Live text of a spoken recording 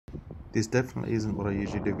This definitely isn't what I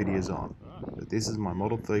usually do videos on, but this is my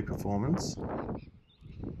Model 3 performance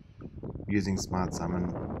using Smart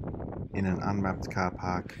Summon in an unmapped car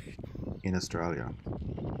park in Australia.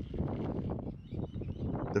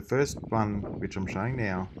 The first one, which I'm showing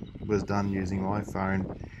now, was done using my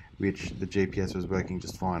phone, which the GPS was working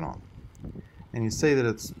just fine on. And you see that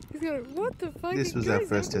What the fuck? this was our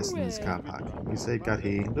first test in this car park. You see it got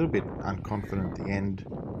here, a little bit unconfident at the end,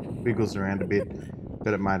 wiggles around a bit,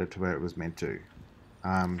 but it made it to where it was meant to.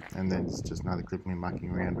 And then it's just another clip of me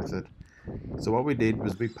mucking around with it. So what we did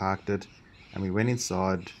was we parked it and we went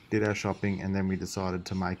inside, did our shopping, and then we decided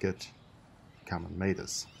to make it come and meet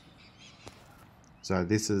us. So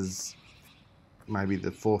this is maybe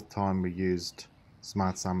the fourth time we used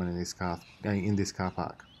Smart Summon in this car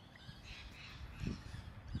park.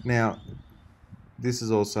 Now, this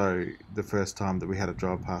is also the first time that we had to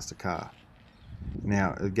drive past a car.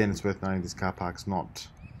 Now, again, it's worth noting this car park's not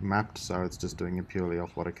mapped, so it's just doing it purely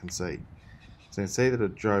off what it can see. So you can see that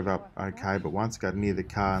it drove up okay, but once it got near the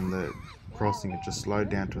car and the crossing, it just slowed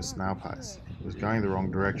down to a snail pace. It was going the wrong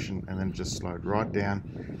direction and then it just slowed right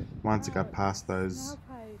down. Once it got past those,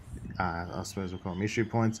 I suppose we'll call them issue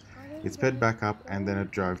points, it sped back up and then it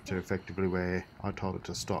drove to effectively where I told it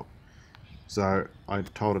to stop. So I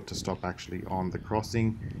told it to stop actually on the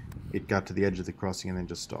crossing. It got to the edge of the crossing and then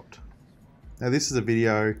just stopped. Now this is a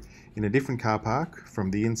video in a different car park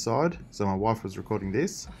from the inside. So my wife was recording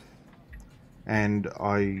this and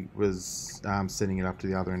I was setting it up to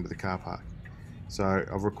the other end of the car park. So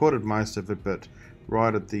I've recorded most of it, but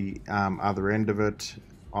right at the other end of it,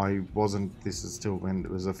 this is still when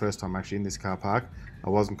it was the first time actually in this car park, I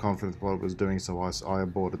wasn't confident with what it was doing, so I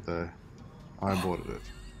aborted it.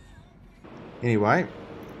 Anyway,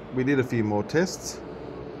 we did a few more tests.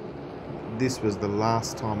 This was the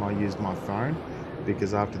last time I used my phone,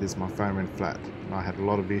 because after this my phone went flat. And I had a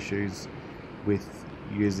lot of issues with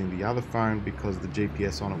using the other phone because the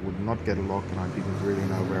GPS on it would not get a lock and I didn't really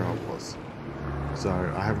know where I was. So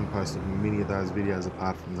I haven't posted many of those videos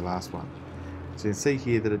apart from the last one. So you can see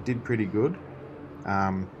here that it did pretty good,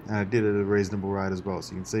 and it did at a reasonable rate as well.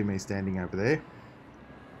 So you can see me standing over there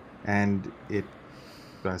and it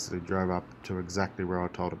basically drove up to exactly where I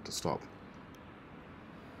told it to stop.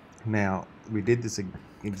 Now we did this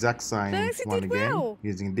exact same one again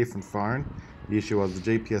using a different phone. The issue was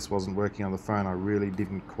the GPS wasn't working on the phone. I really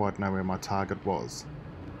didn't quite know where my target was,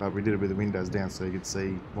 but we did it with the windows down so you could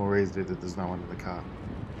see more easily that there's no one in the car.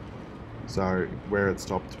 So where it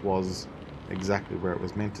stopped was exactly where it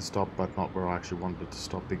was meant to stop, but not where I actually wanted it to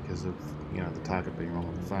stop because of the target being wrong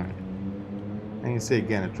on the phone. And you can see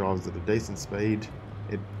again it drives at a decent speed.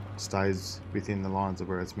 It stays within the lines of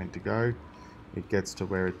where it's meant to go. It gets to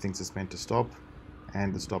where it thinks it's meant to stop,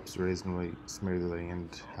 and it stops reasonably smoothly and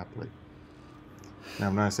happily. Now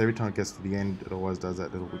I've noticed every time it gets to the end, it always does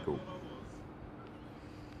that little wiggle.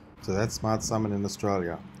 So that's Smart Summon in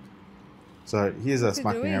Australia. So here's us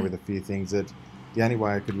mucking out with a few things that the only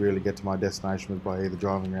way I could really get to my destination was by either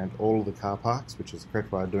driving around all of the car parks, which is the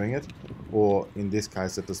correct way of doing it, or in this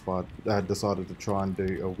case it decided to try and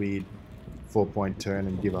do a weird 4-point turn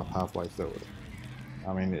and give up halfway through it.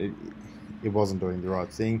 I mean, it wasn't doing the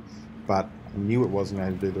right thing, but I knew it wasn't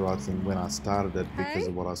going to do the right thing when I started it because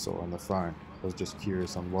of what I saw on the phone. I was just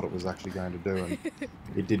curious on what it was actually going to do, and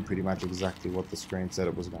it did pretty much exactly what the screen said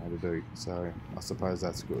it was going to do, so I suppose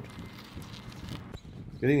that's good.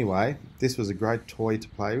 But anyway, this was a great toy to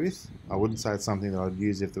play with. I wouldn't say it's something that I'd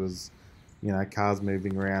use if there was, cars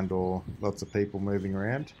moving around or lots of people moving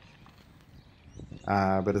around.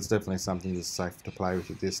 But it's definitely something that's safe to play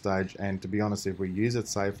with at this stage, and to be honest, if we use it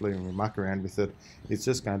safely and we muck around with it, it's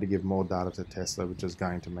just going to give more data to Tesla, which is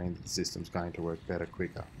going to mean that the system's going to work better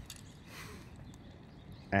quicker.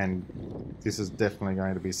 And this is definitely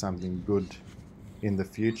going to be something good in the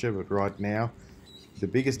future, but right now the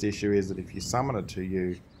biggest issue is that if you summon it to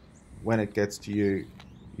you, when it gets to you,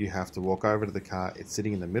 you have to walk over to the car. It's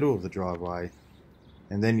sitting in the middle of the driveway,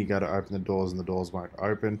 and then you go to open the doors and the doors won't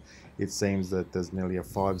open. It seems that there's nearly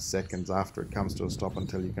 5 seconds after it comes to a stop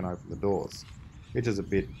until you can open the doors, which is a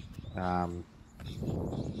bit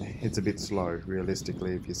it's a bit slow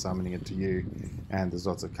realistically if you're summoning it to you and there's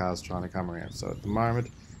lots of cars trying to come around. So at the moment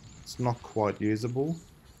it's not quite usable,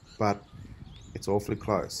 but it's awfully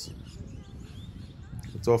close.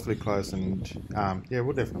 It's awfully close, and yeah,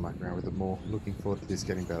 we'll definitely muck around with it more. Looking forward to this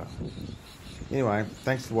getting better. Anyway,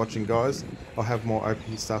 thanks for watching, guys. I'll have more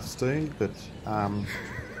OP stuff soon, but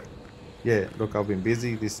yeah, look, I've been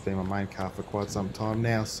busy. This has been my main car for quite some time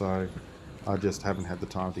now, so I just haven't had the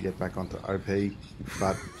time to get back onto OP,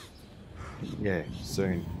 but yeah,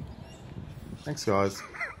 soon. Thanks, guys.